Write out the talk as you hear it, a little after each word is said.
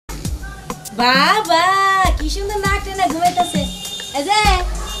বাবা কি সুন্দর নাক টেনে ঘুমাইতেছে। এই যে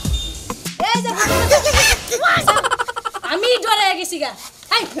আমি ডরে গেছি গা।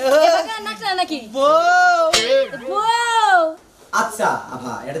 এই এবারে নাক টেনে নাকি বউ? আচ্ছা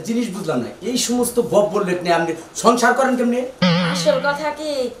আভা একটা জিনিস বুঝলাম না, এই সমস্ত বব্বল লেট নিয়ে আপনি সংসার করেন কেমনে? আসল কথা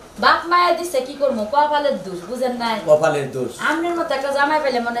কি বাপ মায়া দিছে, কি করবো, কপালের দোষ, বুঝেন নাই? কপালের দোষ। আমনের মতো একটা জামাই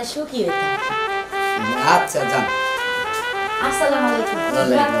পেলে মনে হয় সুখী হইতো। আচ্ছা যান। আসসালামু আলাইকুম।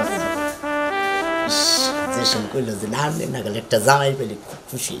 যে সব কইলো যে না না গেলে একটা জামাই পেলে খুব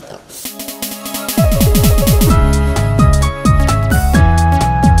খুশি হইতাম।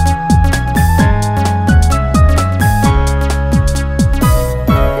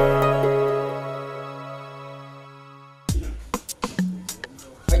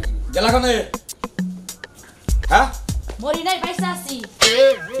 হ্যাঁ মরি নাই পয়সা আছি।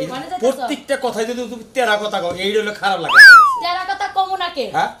 প্রত্যেকটা কথাই যদি তুমি তেরা কথা কও এই হলো খারাপ লাগে। তেরা কথা কমু নাকে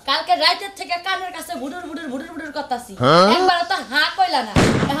কালকে রাতের থেকে কানের কাছে বুড়ুর বুড়ুর বুড়ুর বুড়ুর কথাছি, একবার তো হা কইলা না,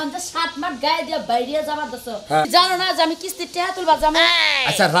 এখন যে 7 মাস গায়ে দিয়া বাইরিয়া যাবার দছো। জানো না যে আমি কিস্তির টাকা তুলবার যাবো।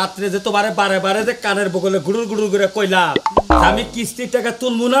 আচ্ছা রাতে যে তোমারে বারে বারে যে কানের বগলে গুড়ুর গুড়ুর করে কইলাম আমি কিস্তির টাকা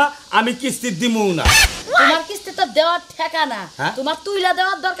তুলমু না, আমি কিস্তি দিমু না। তোমার কিস্তি তো দেওয়ার ঠেকা না, তোমার তুইলা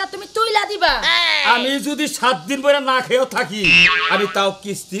দেওয়ার দরকার, তুমি তুইলা দিবা। আমি যদি 7 দিন পরে না খেয়েও থাকি আমি তাও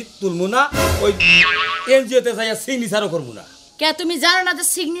কিস্তি তুলমু না, ওই এনজিওতে যাইয়া সিগনেচারও করবো না। কে তুমি জানো না যে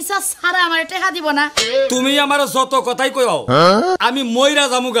সিগনেচার ছাড়া আমার টাকা দিব না? তুমি আমার যত কথাই কইও আমি মইরা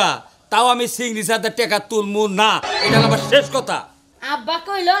জামুগা তাও আমি সিগনেচারতে টাকা তুলমু না, এটা আমার শেষ কথা। আব্বা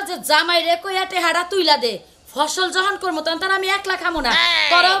কইলো যে জামাই রে কইয়া টাকাটা তুইলা দে, ফসল যখন করবো তখন তার আমি 1 লাখ খামু না,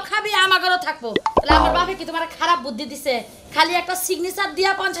 তোরাও খাবি আমাগরও থাকবো। তাহলে আমার বাপে কি তোমার খারাপ বুদ্ধি দিছে? খালি একটা সিগনেচার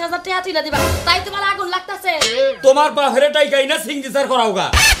দিয়া 50,000 টাকা তুইলা দিবা, তাই তোমার আগুন লাগতাছে? তোমার বাপের টাইকাই না সিগনেচার করাওগা,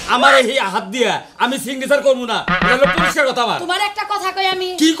 আমার এই হাত দিয়া আমি সিগনেচার করবো না, এটা হলো পরিষ্কার কথা। আমার তোমার একটা কথা কই আমি,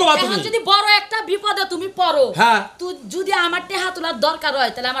 কি কবা তুমি? এখন যদি বড় একটা বিপদে তুমি পড়ো, হ্যাঁ তুই যদি আমার টাকা তোলার দরকার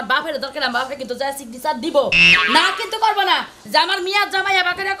হয় তাহলে আমার বাপের দরকার, আমার বাপে কিন্তু যায় সিগনেচার দিব না, কিন্তু করবো না যে আমার মিয়া জামাই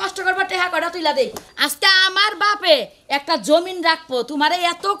আবার কষ্ট করবো টাকা কয়টা তুইলা দেই। আজকে আমার বাপে একটা জমিন রাখবো, তোমারে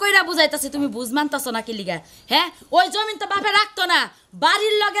এত কইরা বুঝাইতাছে তুমি বুঝ মানতাছো না কি লিগা? হ্যাঁ ওই জমিন তো বাপে রাখতো না,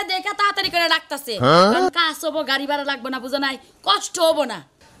 বাড়ির লগে দেখা তাড়াতাড়ি করে রাখতাছে, কারণ কাজ হবো, গাড়ি ভাড়া লাগবে না, বুঝো নাই, কষ্ট হবো না।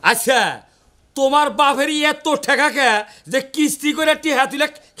 আচ্ছা তোমার বাপেরই এত ঠেকা কে যে কিস্তি করে টিহা তুলে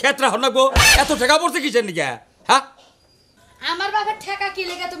ক্ষেত্রে হনাগো, এত ঠেকা পড়ছে কিসের নিকে? হ্যাঁ আমার বাপের ঠেকা কি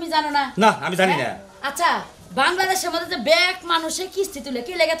লেগে তুমি জানো না? না আমি জানি না। আচ্ছা বাংলাদেশের মধ্যে যে ব্যাক মানুষে কিস্তি তুলে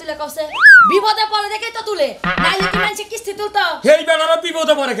কি লেগে তুলে কসে? বিপদে পড়ে দেখেই তো তুলে, নাইলে কি মানুষে কিস্তি তুলতো? এই বেটারা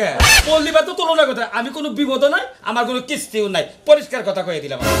বিপদে পড়ে কে? পল্লিবা তো তুলনা কথা, আমি কোনো বিপদ নাই, আমার কোনো কিস্তিও নাই, পরিষ্কার কথা কইয়ে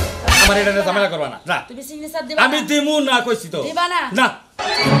দিলাম। আমার এটা ঝামেলা করবা না। না তুমি সিগনেচার দিবা? আমি দিমু না কইছি তো। দিবা না? না।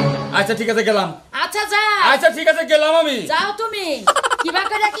 আচ্ছা ঠিক আছে গেলাম। আচ্ছা যা। আচ্ছা ঠিক আছে গেলাম আমি। যাও তুমি। কিবা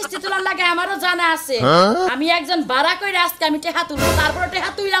করে কিস্তি তোলার লাগে আমারও জানা আছে। আমি একজন ভাড়া কইরা আজকে আমি টাকা তুলবো, তারপর টাকা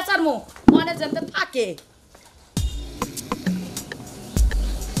তুইলা ছাড়মু, মনে জানতে থাকে।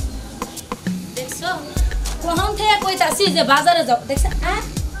 দেখছো কখন থেকে কইতাছি যে বাজারে যাও, দেখছ?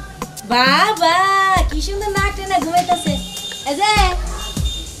 বাবা কি সুন্দর নাক টেনে ঘুমাইতেছে। এই যে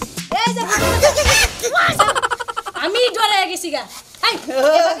আমি ডরে গেছি গা।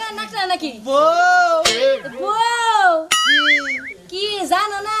 নাকি কি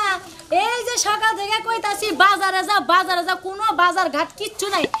জানো না, এই যে সকাল থেকে কইতাছি বাজারে যাও বাজারে যাও, কোনো বাজার ঘাট কিচ্ছু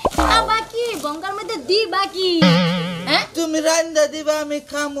নাই। বাকি গঙ্গার মধ্যে দিবা কি? তুমি রান্দা দিবা আমি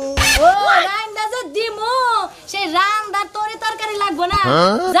খামু। ও রান্দা যে দিমু, সেই রান্দার তরি তরকারি লাগবো না।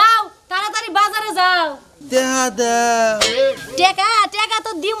 যাও তাড়াতাড়ি বাজারে যাও। দেখা দাও টেকা টেকা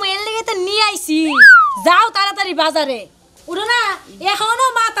তো দিমু, এর লেগে তো নিয়ে আইছি। যাও তাড়াতাড়ি বাজারে। উঠো না, এখনো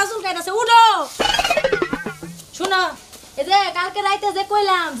মাথা চুলকাইতাছে, উঠো। শুনো এই যে কালকে রাইতে যে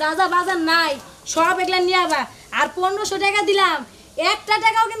কইলাম যা যা বাজার নাই সব এগুলা নিয়ে আবা, আর 1500 টাকা দিলাম, একটা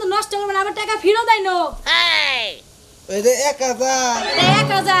টাকাও কিন্তু নষ্ট করবে না, আবার টাকা ফিরো দেয় নো। এই যে 1000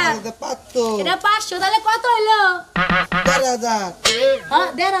 1000 এটা 500 এটা 500, তাহলে কত হইলো? 1000। হ্যাঁ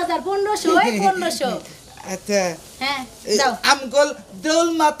 1500 1500। আচ্ছা হ্যাঁ যাও। আমগল দৌল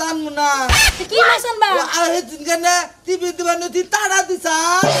মাতান মুনা কি মাসান বা আর হেদিন কেনে টিভি দিবানো দি তাড়া দিছা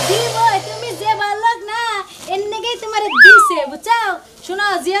দিব, তুমি যে বালক না এন্নেগেই তোমারে দিছে, বুঝছো? শুনো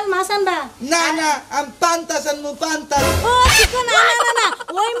জিয়াল মাসান বা না না আম পান্তাসান মু পান্তা। ও ঠিক না না না না,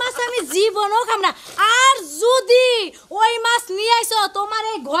 ওই মাছ আমি জীবনও খাম না, আর যদি ওই মাছ নিয়ে আইছো তোমার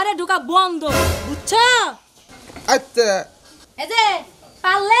এই ঘরে ঢোকা বন্ধ, বুঝছো? আচ্ছা এই যে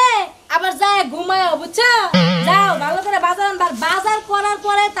পারলে আবার যায় ঘুমায়ও, বুঝছো? যাও ভালো করে বাজার আনবার, বাজার করার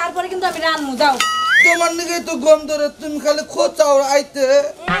পরে তারপরে কিন্তু আমি রান্নু। যাও। তোমার নিকে তো গম ধরে তুমি খালি খোঁচাও আইতে।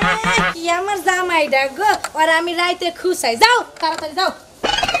 কি আমার জামাইডা গো, আর আমি রাইতে খুশাই। যাও তাড়াতাড়ি যাও।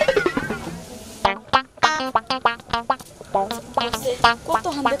 কত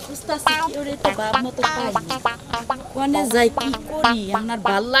হান্দে খুঁজতাছি ওরে তো বাপ মতো পাই কোনে যাই কি করি আমার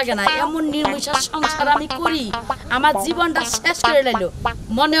ভাল লাগে না এমন নির্মূষার সংসার আমি করি আমার জীবনটা শেষ করে লাইলো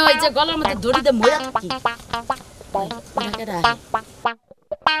মনে হয় যে গলার মধ্যে দড়িতে মরে থাকি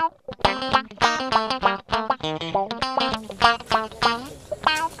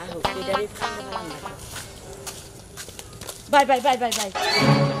bye bye bye bye bye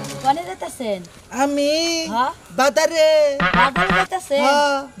কোনে যেতেছেন আমি হ্যাঁ বাজারে বাজারে যেতেছেন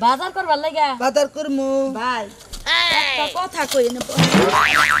হ্যাঁ। বাজার করবার লাগা বাজার করমু ভাই একটা কথা কই না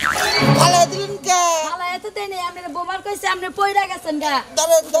ভালো দিন কে শালা এত দেনে আপনি বোমার কইছে আপনি পয়রা গেছেন গা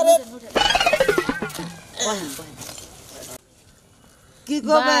ধরেন ধরেন কি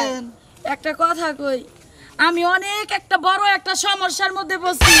করবেন একটা কথা কই আমি অনেক একটা বড় একটা সমস্যার মধ্যে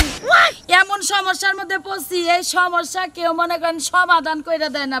পড়ছি এমন সমস্যার মধ্যে পড়ছি এই সমস্যা কেউ মনে করেন সমাধান কইরা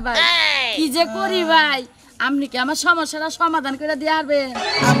দেয় না ভাই কি যে করি ভাই আপনি কি আমার সমস্যাটা সমাধান করে দিয়ে পারবেন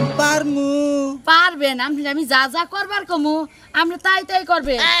আমি পারমু পারবেন আপনি আমি যা যা করবার কমু আপনি তাই তাই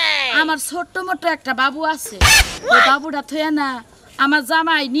করবেন আমার ছোট্ট মোট্ট একটা বাবু আছে ওই বাবুটা থইয়া না আমার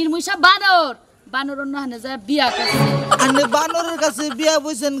জামাই নির্মূষা বানর অন্য হানে যায় বিয়া করছে আপনি বানরের কাছে বিয়া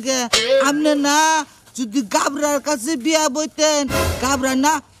বইছেন কে আপনি না যদি গাবরার কাছে বিয়া বইতেন গাবরা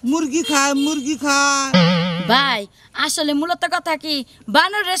না মুরগি খায় ভাই আসলে মূলত কথা কি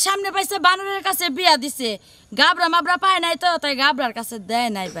বানরের সামনে পাইছে বানরের কাছে বিয়া দিছে গাবরা মাবরা পায় নাই তো তাই গাবরার কাছে দেয়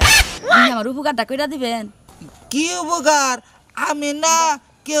নাই ভাই আপনি আমার উপকারটা কইরা দিবেন কি উপকার আমি না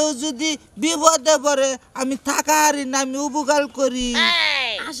কেউ যদি বিপদে পড়ে আমি থাকা হারি না আমি উপকার করি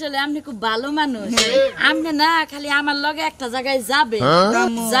আসলে আপনি খুব ভালো মানুষ আপনি না খালি আমার লগে একটা জায়গায় যাবে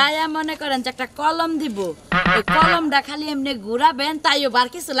যাইয়া মনে করেন যে একটা কলম দিব ওই কলমটা খালি এমনি ঘুরাবেন তাইও বার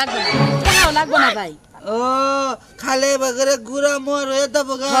কিছু লাগবে না কেনাও লাগবে না ভাই ও খালে বাগরে গুড়া মোর হয়ে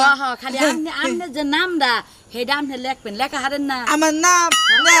দেবো গা খালি আপনি যে নামটা সেটা আপনি লেখবেন লেখা হারেন না আমার নাম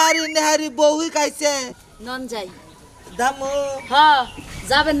নেহারি বউই খাইছে নন যাই দামু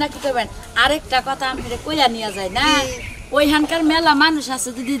যাবেন না কি করবেন আরেকটা কথা আপনি কইয়া নিয়ে যায় না ওইখানকার মেলা মানুষ আছে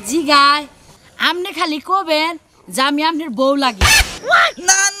যদি জিগায় আপনি খালি কবেন যে আমি আপনার বউ লাগি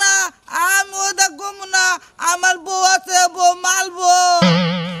না না আমি ওটা গমু না আমার বউ আছে বউ মালবো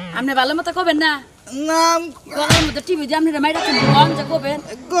আপনি ভালো মতো কবেন না নাম গলার মধ্যে টিভি দিয়ে আপনি মাইরা তুমি কম যে কবেন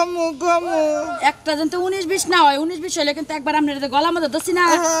গমু একটা যেন তো 19-20 না হয় 19-20 হইলে কিন্তু একবার আপনার গলার মধ্যে দছি না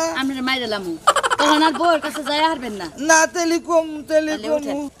আপনার মাইরা লামু তখন আর বউর কাছে যাই হারবেন না না তেলি কমু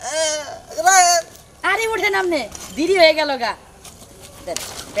আরে উঠেন আপনি দেরি হয়ে গেল গা দেন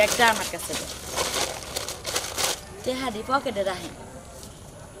ব্যাগটা আমার কাছে দেন তেহারি পকেটে রাখেন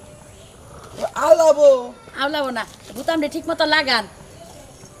আওলাবো না বুতামটা ঠিক মতো লাগান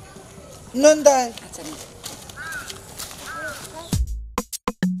নন্দাই আচ্ছা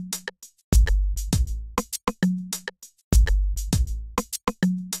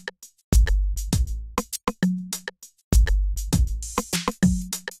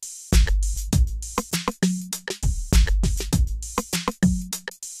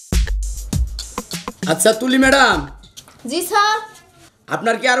আচ্ছা তুলি ম্যাডাম জি স্যার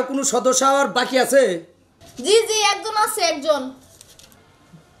আপনার কি আরো কোনো সদস্য আর বাকি আছে জি জি একজন আছে একজন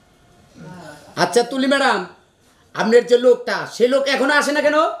আচ্ছা তুলি ম্যাডাম আপনার যে লোকটা সে লোক এখনো আসে না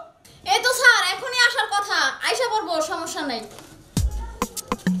কেন এই তো স্যার এখনই আসার কথা আইসা পড়বো সমস্যা নাই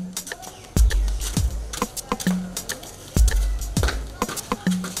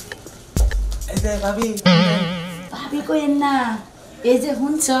এই যে ভাবি ভাবি কইেন না এই যে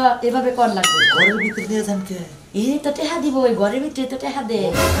হুনছ এভাবে কর লাগবে ঘরের ভিতরে নিয়ে যান কে এই তো টেহা দিব ওই ঘরের ভিতরে তো টেহা দে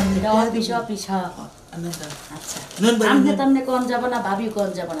এটা অফিস আচ্ছা আমনে তামনে কোন যাব না ভাবি কোন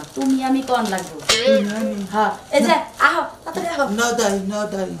যাব না তুমি আমি কোন লাগবো হ্যাঁ এই যে আহো তাড়াতাড়ি আহো না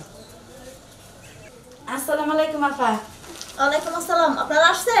দাই আসসালামু আলাইকুম আপা ওয়ালাইকুম আসসালাম আপনারা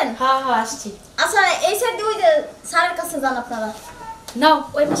আসছেন হ্যাঁ আসছি আচ্ছা এই সাইড দিয়ে ওই যে স্যারের কাছে যান আপনারা নাও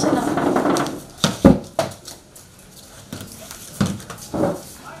ওই পাশে নাও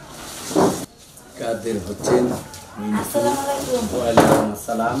কাদের হচ্ছেন আসসালামু আলাইকুম ওয়ালাইকুম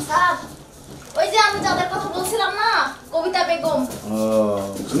আসসালাম স্যার ওই যে আমি যাদের কথা বলছিলাম না কবিতা বেগম ও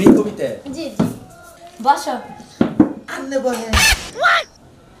তুমি কবিতা জি জি বসো আন্নে বলে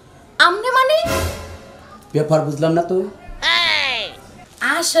আমনে মানে ব্যাপার বুঝলাম না তো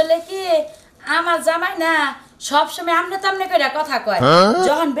আসলে কি আমার জামাই না সব সময় আমনে তামনে কইরা কথা কয়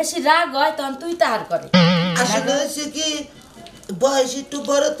যখন বেশি রাগ হয় তখন তুই তাহার করে আসলে হচ্ছে কি বয়স একটু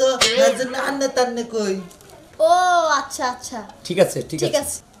বড় তো তার জন্য আন্নে তান্নে কই ও আচ্ছা আচ্ছা ঠিক আছে ঠিক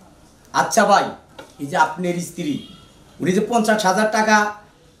আছে আচ্ছা ভাই এই যে আপনার স্ত্রী উনি যে 50,000 টাকা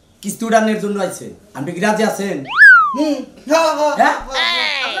কিস্তি উঠানোর জন্য আইছে আপনি কি রাজি আছেন হ্যাঁ হ্যাঁ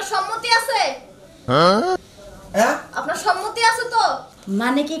আপনার সম্মতি আছে হ্যাঁ আপনার সম্মতি সম্মতি আছে তো?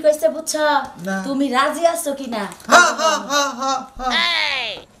 মানে কি কইছে বুঝছ? না। তুমি রাজি আছো কিনা?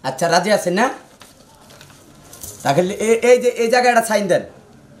 আচ্ছা রাজি আছেন না? তাহলে এই যে এই জায়গাটা সাইন দেন।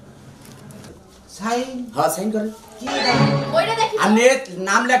 সাইন হ্যাঁ সাইন করেন। কি নাম? ওইটা দেখি তো। আপনি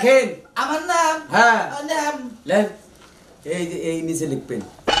নাম লেখেন। আমার নাম হ্যাঁ নাম লেন। এই যে এই নিচে লিখবেন।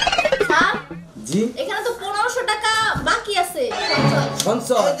 স্যার জি এখানে তো 1500 টাকা বাকি আছে সঞ্চয়।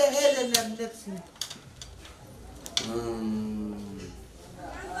 সঞ্চয়। এই যে নাম দেখছি।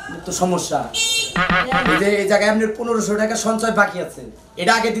 তো সমস্যা এই যে এই জায়গায় আপনার 1500 টাকা সঞ্চয় বাকি আছে,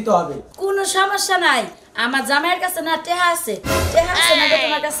 এটা আগে দিতে হবে। কোনো সমস্যা নাই, আমার জামাইয়ের কাছে না টেহা আছে। টেহা আছে না গো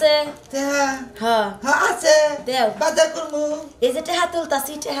তোমার কাছে? হ্যাঁ হ্যাঁ হ্যাঁ আছে দেও। বাজার করবো। এই যে টেহা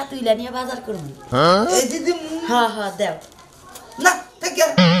তুলতাছি, টেহা তুইলা নিয়ে বাজার করবো। এই দিদি হ্যাঁ হ্যাঁ দেও। না থেকে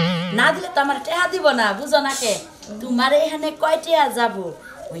না দিলে তো আমার টেহা দিব না, বুঝো না কে? তোমার এখানে কয় টেহা যাবো?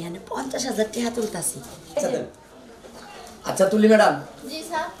 ওইখানে 50,000 টেহা তুলতাছি। আচ্ছা দেন। আচ্ছা তুলি ম্যাডাম, জি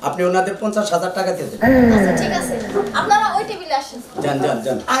স্যার। আপনি ওনাদের 50,000 টাকা দিয়ে দেন। আচ্ছা ঠিক আছে, আপনারা ওই টেবিলে আসেন। যান যান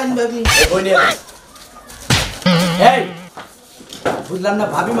যান। আইন ভাবি এই বই নিয়ে যান। এই বুঝলাম না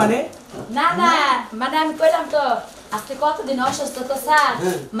ভাবি মানে? না না মানে আমি কইলাম তো আজকে কতদিন অসুস্থ তো স্যার,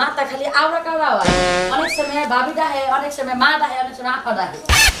 মাথা খালি আওড়া কাওড়া হয়। অনেক সময় ভাবি ডাহে, অনেক সময় মা ডাহে, অনেক সময় আপা ডাহে।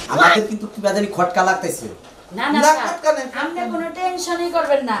 আমাদের কিন্তু কি জানি খটকা লাগতেছে। না না না, স্যার, খটকা নেই। আপনি কোনো টেনশনই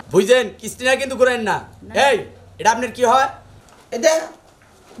করবেন না। বুঝছেন? কিস্তিনা কিন্তু করেন না। এই এটা আপনার কি হয়? এটা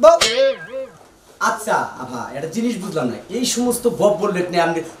বউ আচ্ছা আভা একটা জিনিস বুঝলাম না, এই সমস্ত বব বললেন না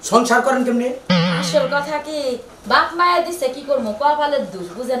আপনি সংসার করেন কেমনে? আসল কথা কি, বাপ মায়া দিছে কি করবো, কপালের দোষ,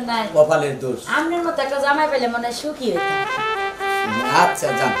 বুঝেন নাই? কপালের দোষ। আমনের মতো একটা জামাই পেলে মনে হয় সুখী হইতাম। আচ্ছা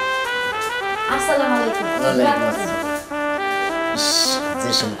যান। আসসালামু আলাইকুম। ওয়ালাইকুম আসসালাম।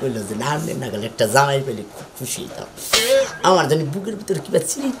 যেসব কইল যে না না গেলে একটা জামাই পেলে খুব খুশি হইতাম। আমার জানি বুকের ভিতরে কিবা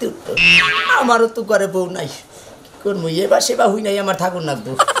চিনিতে উঠতো। আমারও তো ঘরে বউ নাই, কি করবো? এবার সেবা হই নাই, আমার ঠাকুর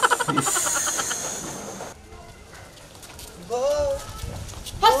নাকবো।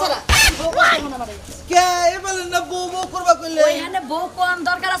 হসরা কে এবেলে না বউ বউ করবা কইলে ওইখানে বউ কোন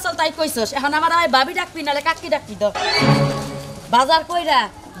দরকার আছে তাই কইছস। এখন আমার আই ভাবি ডাকবি নালে কাকি ডাকবি তো। বাজার কইরা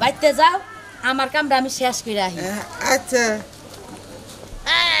বাইতে যাও, আমার কামটা আমি শেষ কইরা আহি। আচ্ছা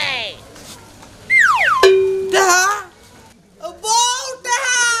টেহা বউ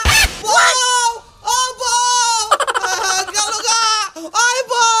টেহা বউ ও বউ গেল গা ওই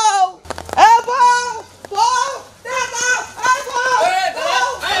বউ এ বউ বউ টেহা এ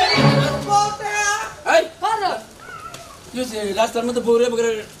বউ টেহা এই করো রাস্তার মধ্যে বউরে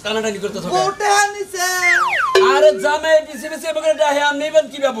বগরে টানাটানি করতে থাকে। বউ টেহা নিছে আরে জামাই পিছে পিছে বগরে ডাহে আমি নেবেন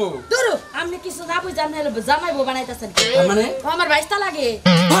কি বাবু? দুরু আমি কিছু না বুঝ জানাইলে জামাই বউ বানাইতাছেন। মানে ও আমার বাইস্তা লাগে।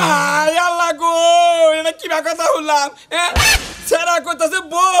 ভাই আল্লাহ গো, এটা কি কথা হলাম? সেরা কইতাছে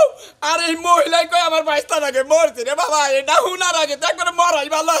বউ আর এই মহিলাই কই আমার বাইস্তা লাগে। মরছি রে বাবা, এটা হুনার আগে তো একবার মরাই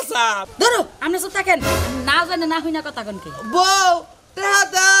ভালো আছে। দুরু আপনি চুপ থাকেন, না জানে না হই না কথা কোন কি বউ টেহা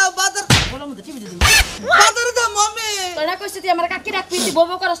দাও বাজার বলো মতো টিভি দিদি। বাজার দাও মামি তোরা কইছিস তুই আমার কাকি ডাকবি, তুই বউ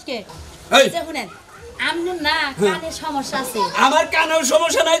বউ করস কে? এই যে শুনেন আমনে না কানে সমস্যা আছে। আমার কানেও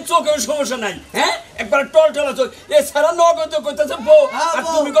সমস্যা নাই, চোখেও সমস্যা নাই। হ্যাঁ একবার টল টলা চোখ এ সারা নগদ কইতাছে বউ আর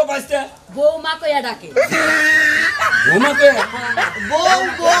তুমি কো বাইস্তা বউ মা কইয়া ডাকে। ঘুমাকে বউ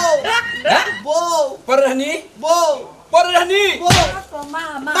বউ হ্যাঁ বউ পরানি বউ পরানি মা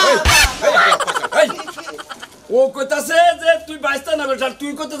মা এই ও কইতাছে যে তুই বাইস্তা না বেটা,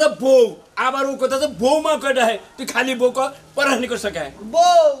 তুই কইতাছে বউ, আবার ও কইতাছে বউ মা কইডা হে, তুই খালি বউ কর পরানি কর সকে।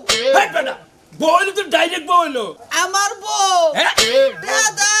 বউ এই বেটা বউ হইলো তুই ডাইরেক্ট বউ হইলো। আমার বউ হ্যাঁ টেহা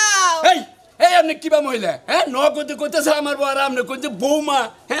দাও এই এই আপনি কিবা মহিলা? হ্যাঁ নগদ কইতাছে আমার বউ আর আপনি কইতে বউ মা।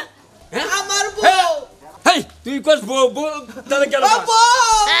 হ্যাঁ হ্যাঁ আমার বউ এই তুই কস বউ বউ তাহলে কেন ও বউ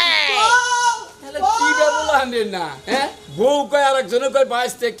কি বললাম না? হ্যাঁ বউ কয় আর একজনে কয়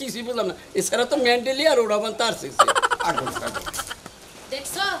বাইসতে কিছু বললাম না, এছাড়া তো মেন্টালি আর ওরা বান তার শেষে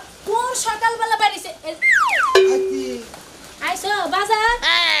দেখছো কোন সকালবেলা বাড়িছে আকি আইছো বাজার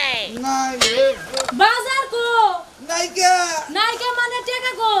নাই বাজার কো নাইকা নাইকা মানে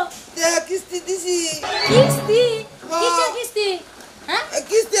টাকা কো টেহা কিস্তি দিছি কিস্তি কিসের কিস্তি? হ্যাঁ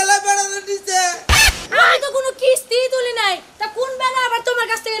কিস্তি এলা বেড়ানো দিছে আমি তো কোনো কিস্তি তুলি নাই, তা কোন বেলা আবার তোমার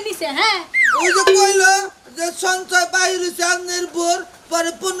কাছ থেকে নিছে? হ্যাঁ ওই যে কইলো যে সঞ্চয় বাইরে সামনের বোর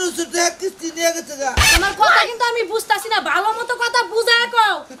পরে 1500 টাকা কিস্তি নিয়ে গেছে গা তোমার কথা কিন্তু আমি বুঝতাছি না, ভালো মতো কথা বুঝায়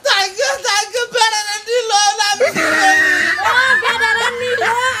কও। তাইকে বেড়ানো দিল না আমি ও বেডারা নিল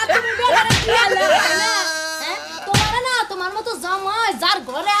আর তুমি বেডারা কি আলো না? হ্যাঁ তোমার না তোমার মতো জামাই যার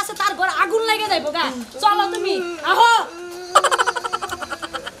ঘরে আছে তার ঘরে আগুন লাগে যাইবো গা। চলো তুমি আহো।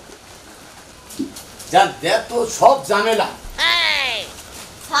 যান দেখ তো সব ঝামেলা।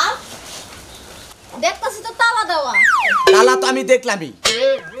 স্যার দেখতাছি তো তালা দেওয়া। তালা তো আমি দেখলামই।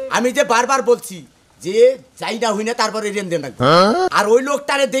 আমি যে বারবার বলছি যে যাই না হই না তারপরে রেন দেন রাখবো। আর ওই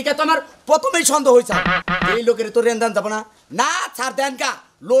লোকটারে দেখে তো আমার প্রথমেই সন্দেহ হয়েছে এই লোকের তো রেন দেন যাবো না। না ছাড় দেন কা,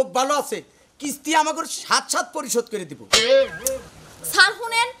 লোক ভালো আছে, কিস্তি আমাকে 7 পরিশোধ করে দিব। স্যার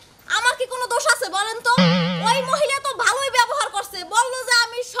শুনেন, আমার কি কোনো দোষ আছে বলেন তো? ওই মহিলা তো ভালোই ব্যবহার করছে, বললো যে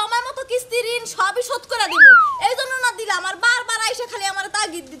আমি সময় মতো কিস্তি ঋণ সবই শোধ করে দিব। এই জন্য না দিলাম, আর বারবার আইসা খালি আমার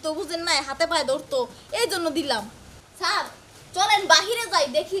তাগিদ দিত, বুঝেন না, হাতে পায়ে ধরতো, এই জন্য দিলাম। স্যার চলেন বাহিরে যাই,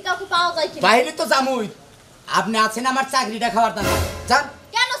 দেখি কাউকে পাওয়া যায় কিনা। বাইরে তো জামুই, আপনি আছেন আমার চাকরিটা খাওয়ার দাম। যান।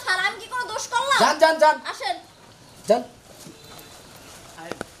 কেন স্যার, আমি কি কোনো দোষ করলাম? যান যান যান আসেন। যান।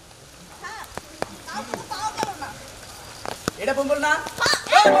 স্যার কাউকে তো পাওয়া গেল না। এটা বলবো না।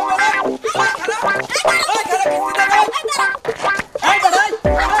 এই বাবা রে, ওই খালা, ওই খালা কিস্তি দাও। এই দাদা,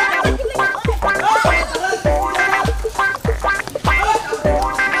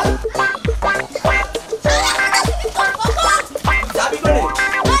 যাবি বলে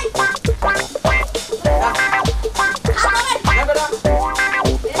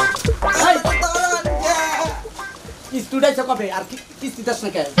কিস্তি উঠাইছে কবে আর কিস্তি দাস না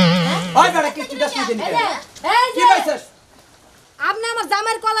কে? ওই বেটা কিস্তি দাস না দিনি কে? কি পাইছস? আপনি আমার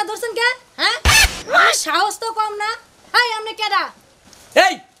জামাইয়ের কলা ধরছেন কে? হ্যাঁ, আমার সাহস তো কম না। এই আপনি কেডা?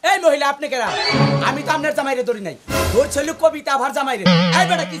 এই এই মহিলা আপনি কেরা? আমি তো আপনার জামাইরে ধরি নাই, ধরছিল কবিতা আভার জামাইরে। এই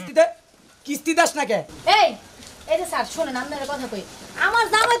বেটা কিস্তি দে, কিস্তি দাস না কে? এই এই যে স্যার শুনেন, আপনার কথা কই, আমার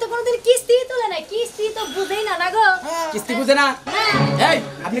জামাই তো কোনোদিন কিস্তি তোলে নাই, কিস্তি তো বুঝেই না না গো। কিস্তি বুঝে না? হ্যাঁ। এই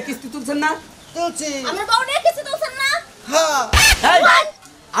আপনি কিস্তি তুলছেন না? তুলছি। আমার বউ নিয়ে কিস্তি তুলছেন না? হ্যাঁ। এই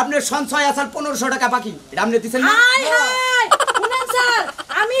আপনার সঞ্চয় আছে 1500 টাকা বাকি, এটা আপনি দিছেন না? হাই হাই শুনেন স্যার,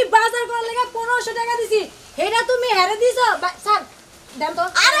 আমি বাজার করার লাগা 1500 টাকা দিছি, হেডা তুমি হেরে দিছো স্যার। দেন তো।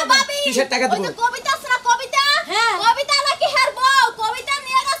 আরে বাবি, কিসের টাকা ওই দিব? যে কবিতা আছে না, কবিতা? হ্যাঁ। কবিতা নাকি হের বউ, কবিতা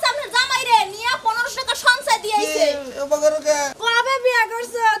নিয়ে গেছে আপনার জামাইরে, নিয়ে 1500 টাকা সঞ্চয় দিয়ে আইছে। বগরকে কবে বিয়া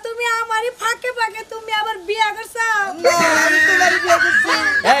করছো তুমি? আমারই ফাঁকে ফাঁকে তুমি আবার বিয়া করছো? না আমি তোমার বিয়ে করছি।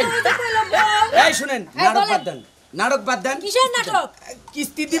 এই আমি তো কইলাম বউ। এই শুনেন, এই নাটক বলেন। বাদ দেন, নাটক বাদ দেন। কিসের নাটক?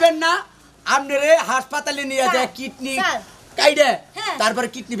 কিস্তি দিবেন না? আপনারে হাসপাতালে নিয়ে যায় স্যার, কিডনি স্যার। কাইডে, হ্যাঁ। তারপরে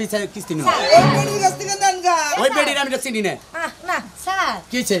কিডনি বিচারে কিস্তি নিও। স্যার। ওই বেটির কাছ থেকে দেন গা। ওই বেডির আমি তো চিনি না। না স্যার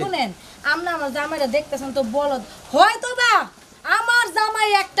কি হইছে? শুনেন, আমরা আমার জামাইরা দেখতেছেন তো বলদ, হয়তো বা আমার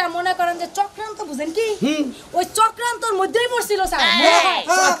জামাই একটা মনে করেন যে চক্রান্ত, বুঝেন কি, ওই চক্রান্তর মধ্যেই পড়ছিল স্যার। মনে হয়।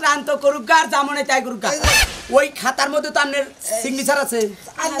 চক্রান্ত করুক আর জামনে তাই করুক, ওই খাতার মধ্যে তো আপনার সিগনেচার আছে।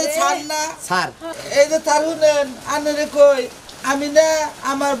 আন্নে ছাড় না। স্যার এই যে তার শুনেন, আন্নে কই আমি না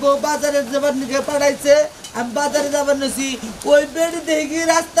আমার বউ বাজারে যাবার নিকে পাঠাইছে, আমি বাজারে যাবার নিছি, ওই বেড়ি দেখি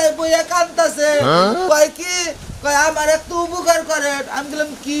রাস্তায় বইয়া কাঁদতাছে। কয় কি, কয় আমার একটু উপকার করেন। আমি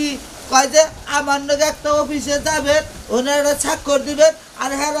বললাম কি? কয় যে আমার নাকি একটা অফিসে যাবেন, ওনারা স্বাক্ষর দিবেন,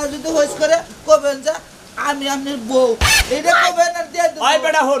 আর হ্যাঁ যদি হোস করে কবেন যে আমি আপনার বউ, এটা কবেন আর দিয়ে ওই দেবো।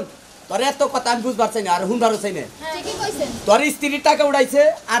 বেটা হন, তোর এত কথা আমি বুঝবার চাই না আর হুনবারও চাই না। ঠিকই কইছেন। তোর স্ত্রীর টাকা উড়াইছে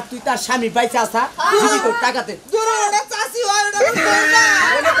আর তুই তার স্বামী পাইছে আসা দিবি তোর টাকাতে। দূর ওটা চাষি হয়, ওটা করতে না।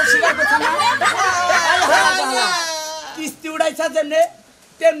 ওটা তো স্বীকার করছে না। এই হালা হালা। কিস্তি উড়াইছা যেমনে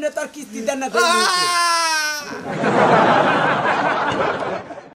তেমনে তোর কিস্তি দেন না।